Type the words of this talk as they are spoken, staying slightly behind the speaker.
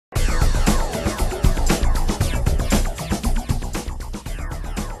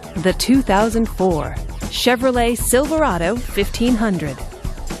The 2004 Chevrolet Silverado 1500.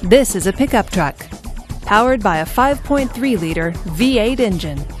 This is a pickup truck powered by a 5.3-liter V8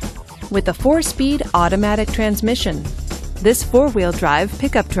 engine with a 4-speed automatic transmission. This 4-wheel drive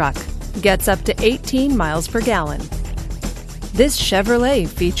pickup truck gets up to 18 miles per gallon. This Chevrolet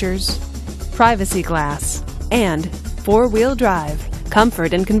features privacy glass and 4-wheel drive.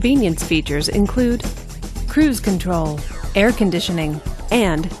 Comfort and convenience features include cruise control, air conditioning,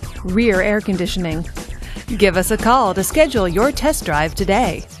 and rear air conditioning. Give us a call to schedule your test drive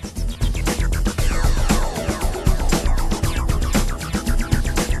today.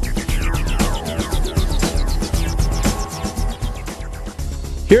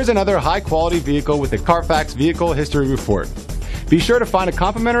 Here's another high-quality vehicle with a Carfax Vehicle History Report. Be sure to find a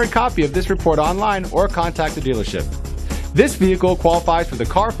complimentary copy of this report online or contact the dealership. This vehicle qualifies for the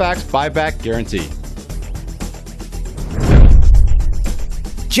Carfax Buyback Guarantee.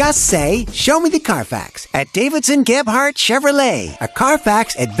 Just say, "Show me the Carfax" at Davidson-Gebhardt Chevrolet, a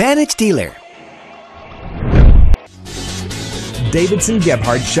Carfax Advantage dealer.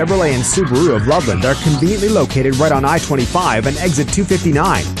 Davidson-Gebhardt Chevrolet and Subaru of Loveland are conveniently located right on I-25 and exit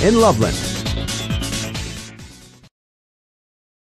 259 in Loveland.